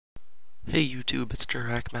Hey YouTube, it's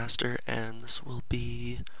Jurrac Master, and this will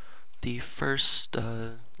be the first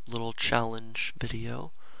little challenge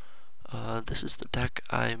video. This is the deck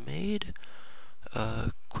I made.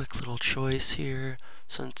 Quick little choice here,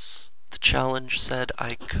 since the challenge said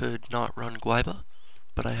I could not run Guaiba,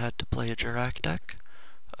 but I had to play a Jurrac deck.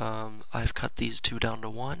 I've cut these two down to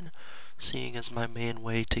one, seeing as my main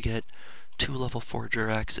way to get 2 level 4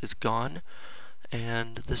 Jurracs is gone,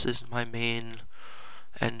 and this is my main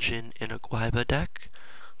engine in a Guaiba deck,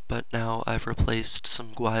 but now I've replaced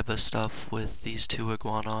some Guaiba stuff with these two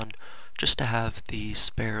Iguanon just to have the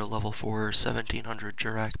spare level 4 1700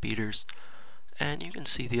 Jurrac beaters. And you can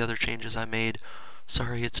see the other changes I made.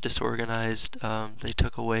 Sorry it's disorganized, they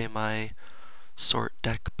took away my sort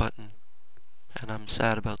deck button, and I'm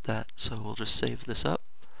sad about that, so we'll just save this up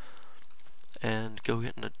and go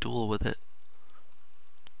get in a duel with it.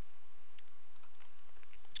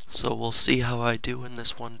 So we'll see how I do in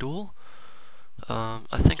this one duel.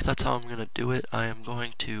 I think that's how I'm going to do it. I am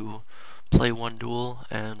going to play one duel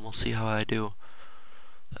and we'll see how I do.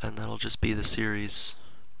 And that'll just be the series.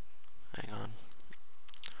 Hang on.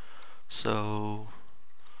 So,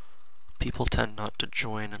 people tend not to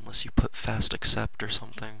join unless you put fast accept or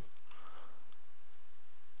something.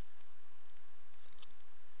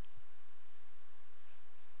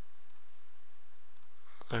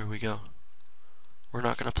 There we go. We're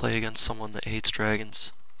not going to play against someone that hates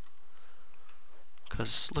dragons.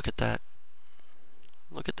 Because look at that.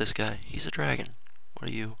 Look at this guy. He's a dragon. What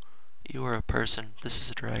are you? You are a person. This is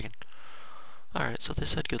a dragon. Alright, so they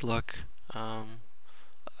said good luck.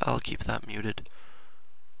 I'll keep that muted.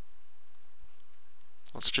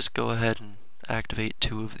 Let's just go ahead and activate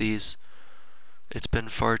 2 of these. It's been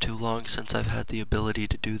far too long since I've had the ability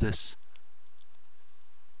to do this.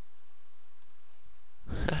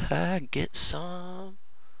 Haha, get some.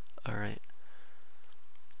 Alright.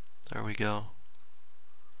 There we go.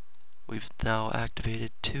 We've now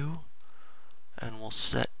activated 2, and we'll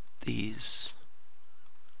set these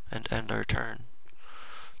and end our turn.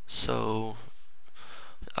 So,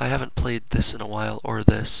 I haven't played this in a while, or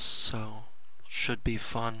this, so should be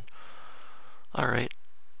fun. Alright,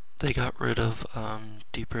 they got rid of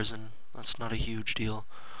Deep Prison. That's not a huge deal,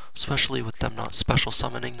 especially with them not special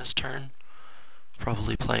summoning this turn.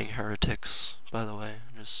 Probably playing Heretics, by the way.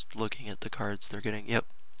 Just looking at the cards they're getting. Yep,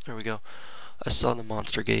 there we go. I saw the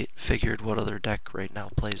Monster Gate, figured what other deck right now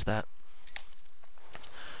plays that.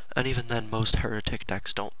 And even then, most Heretic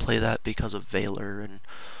decks don't play that because of Valor and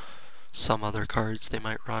some other cards they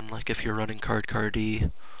might run, like if you're running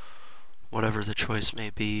Card-Card-E, whatever the choice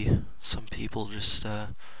may be, some people just,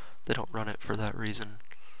 they don't run it for that reason.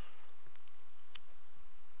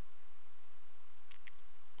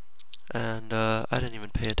 And I didn't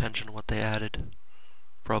even pay attention to what they added.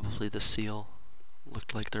 Probably the seal.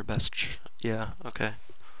 Looked like their best yeah, okay.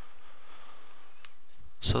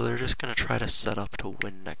 So they're just gonna try to set up to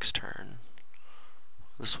win next turn.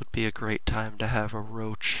 This would be a great time to have a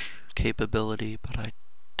roach capability, but I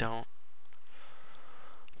don't.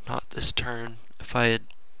 Not this turn. If I had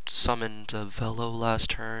summoned a Velo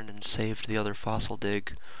last turn and saved the other Fossil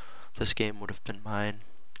Dig, this game would have been mine.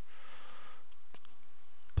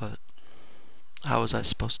 But how was I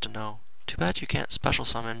supposed to know? Too bad you can't special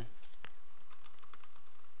summon.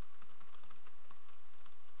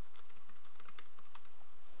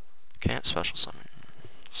 Can't special summon.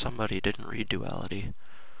 Somebody didn't read Duality.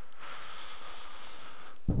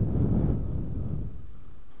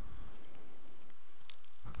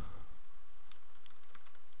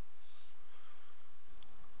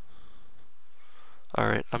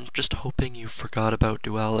 Alright, I'm just hoping you forgot about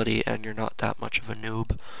Duality and you're not that much of a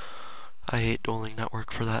noob. I hate Dueling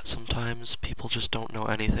Network for that sometimes. People just don't know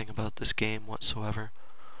anything about this game whatsoever.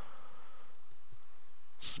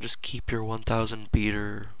 So just keep your 1000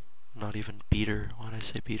 beater. Not even beater. Why did I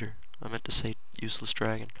say beater? I meant to say useless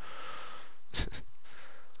dragon.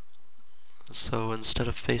 So instead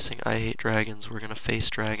of facing I hate dragons, we're gonna face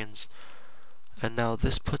dragons. And now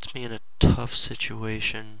this puts me in a tough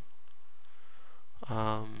situation.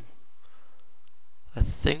 I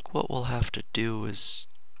think what we'll have to do is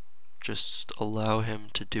just allow him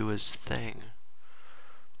to do his thing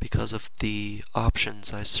because of the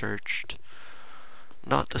options I searched.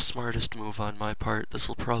 Not the smartest move on my part. This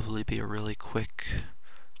will probably be a really quick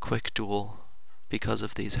duel because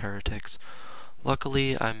of these heretics.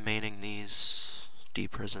 Luckily, I'm maining these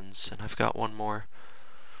Deep Prisons, and I've got one more,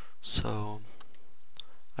 so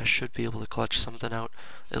I should be able to clutch something out.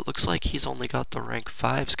 It looks like he's only got the rank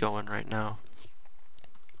 5s going right now.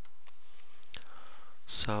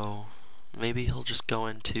 So maybe he'll just go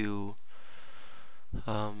into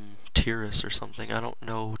Tiras or something. I don't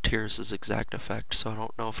know Tiras' exact effect, so I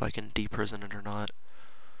don't know if I can deprison it or not.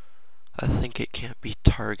 I think it can't be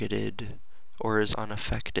targeted or is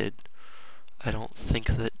unaffected. I don't think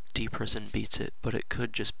that deprison beats it, but it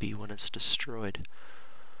could just be when it's destroyed.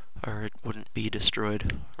 Or it wouldn't be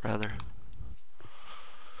destroyed, rather.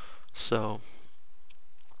 So,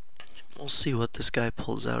 we'll see what this guy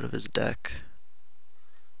pulls out of his deck.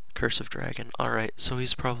 Curse of Dragon. Alright, so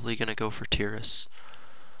he's probably gonna go for Tiras.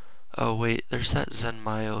 Oh wait, there's that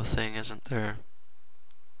Zenmayo thing, isn't there?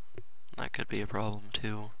 That could be a problem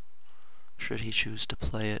too, should he choose to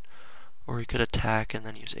play it. Or he could attack and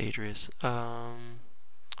then use Adrius.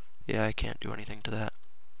 Yeah, I can't do anything to that.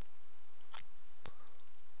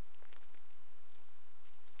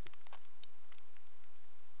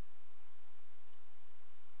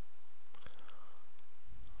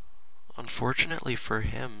 Unfortunately for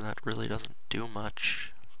him, that really doesn't do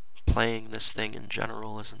much. Playing this thing in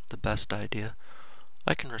general isn't the best idea.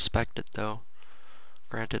 I can respect it though.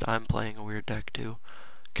 Granted, I'm playing a weird deck too.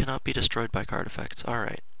 Cannot be destroyed by card effects.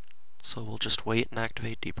 Alright. So we'll just wait and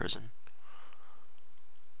activate Deprison.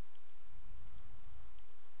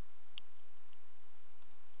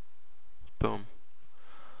 Boom.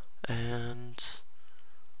 And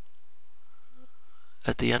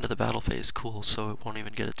at the end of the battle phase, cool, so it won't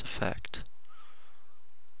even get its effect.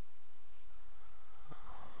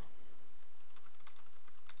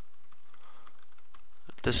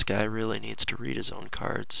 This guy really needs to read his own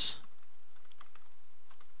cards.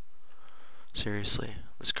 Seriously,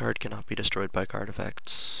 this card cannot be destroyed by card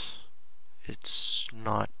effects. It's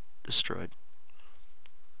not destroyed.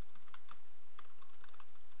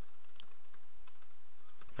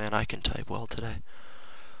 Man, I can type well today.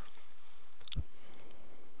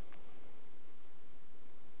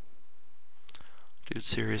 Dude,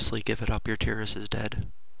 seriously, give it up, your Tiras is dead.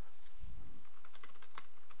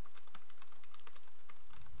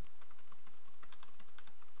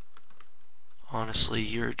 Honestly,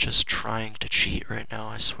 you're just trying to cheat right now,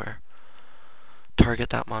 I swear. Target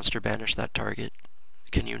that monster, banish that target.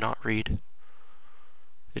 Can you not read?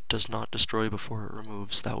 It does not destroy before it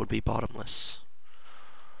removes. That would be bottomless.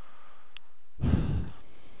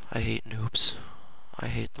 I hate noobs. I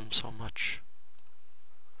hate them so much.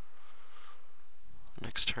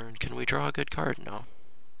 Next turn, can we draw a good card? No.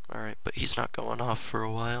 Alright, but he's not going off for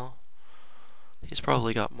a while. He's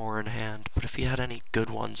probably got more in hand, but if he had any good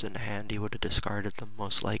ones in hand, he would have discarded them,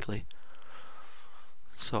 most likely.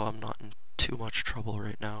 So I'm not in too much trouble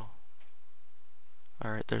right now.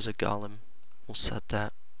 Alright, there's a Golem. We'll set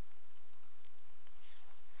that.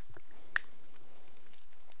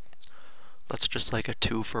 That's just like a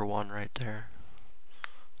 2-for-1 right there.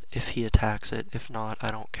 If he attacks it, if not, I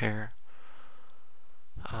don't care.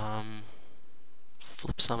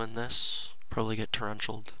 Flip summon this, probably get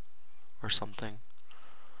torrentialed or something.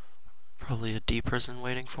 Probably a deprison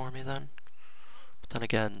waiting for me then. But then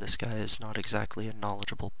again, this guy is not exactly a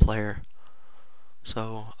knowledgeable player.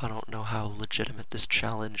 So I don't know how legitimate this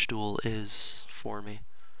challenge duel is for me.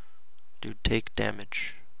 Dude, take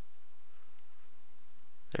damage.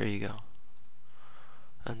 There you go.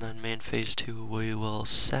 And then main phase 2 we will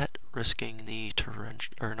set, risking the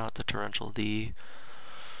torrential, or not the torrential, the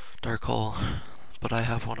dark hole. But I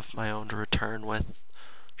have one of my own to return with,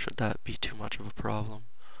 should that be too much of a problem.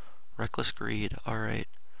 Reckless Greed, alright.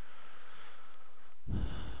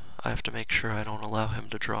 I have to make sure I don't allow him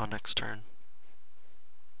to draw next turn.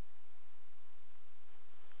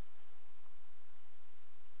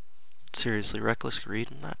 Seriously, Reckless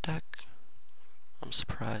Greed in that deck? I'm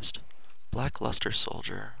surprised. Blackluster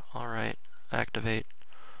Soldier, alright. Activate.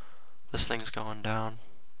 This thing's going down.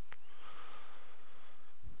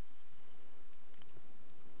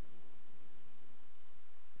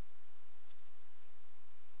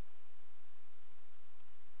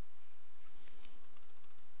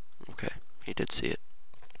 Okay, he did see it.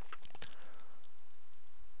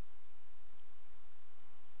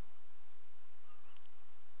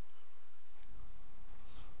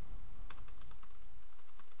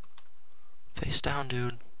 Face down,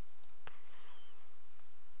 dude.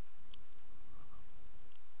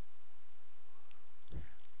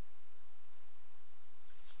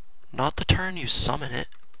 Not the turn you summon it.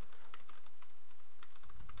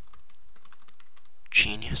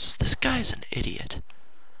 Genius. This guy's an idiot.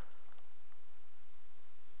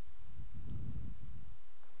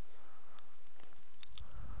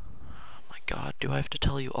 Oh my god, do I have to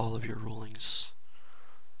tell you all of your rulings?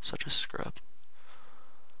 Such a scrub.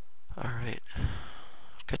 Alright.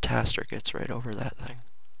 Catastor gets right over that thing.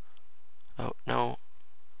 Oh, no.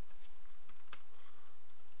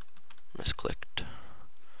 Misclicked.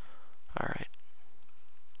 Alright.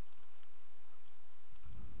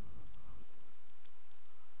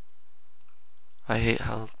 I hate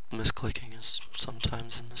how misclicking is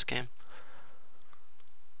sometimes in this game.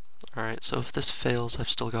 Alright, so if this fails, I've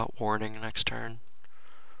still got warning next turn,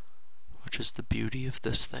 which is the beauty of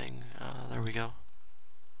this thing. There we go.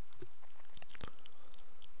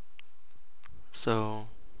 So,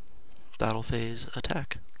 battle phase,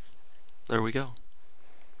 attack. There we go.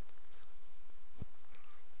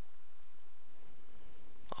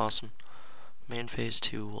 Awesome. Main phase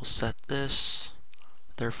 2 will set this,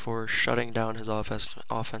 therefore shutting down his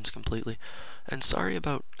offense completely. And sorry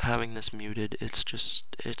about having this muted,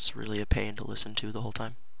 it's really a pain to listen to the whole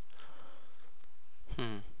time.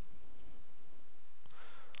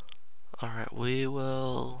 Alright, we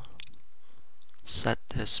will set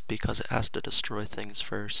this because it has to destroy things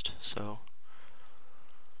first, so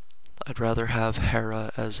I'd rather have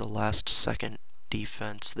Hera as a last second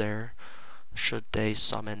defense there, should they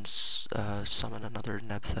summon another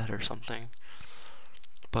Nebthet or something.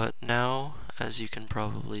 But now, as you can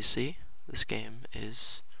probably see, this game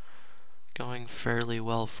is going fairly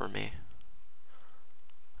well for me.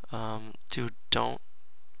 Dude, don't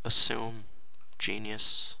assume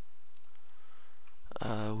genius.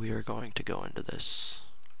 We are going to go into this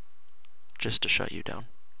just to shut you down.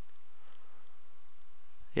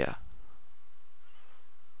 Yeah.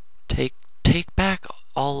 Take back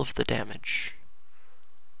all of the damage.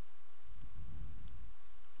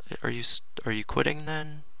 Are you quitting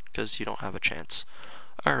then? Because you don't have a chance.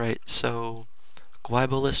 Alright, so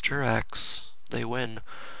Guaiba Jurracs, they win.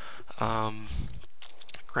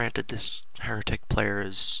 Granted, this heretic player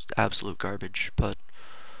is absolute garbage, but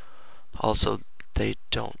also they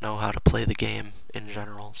don't know how to play the game in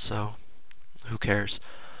general, so who cares.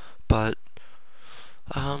 But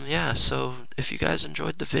yeah, so if you guys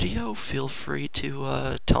enjoyed the video, feel free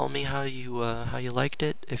to tell me how you liked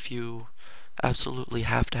it. If you absolutely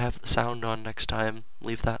have to have the sound on next time,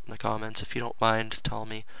 leave that in the comments. If you don't mind, tell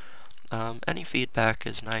me. Any feedback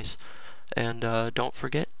is nice. And don't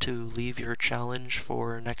forget to leave your challenge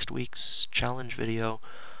for next week's challenge video.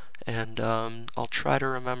 And I'll try to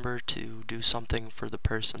remember to do something for the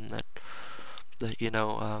person that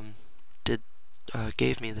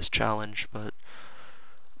gave me this challenge, but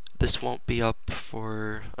this won't be up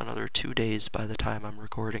for another 2 days by the time I'm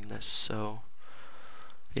recording this, so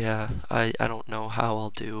yeah, I don't know how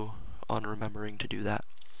I'll do on remembering to do that.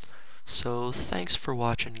 So thanks for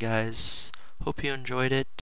watching, guys. Hope you enjoyed it.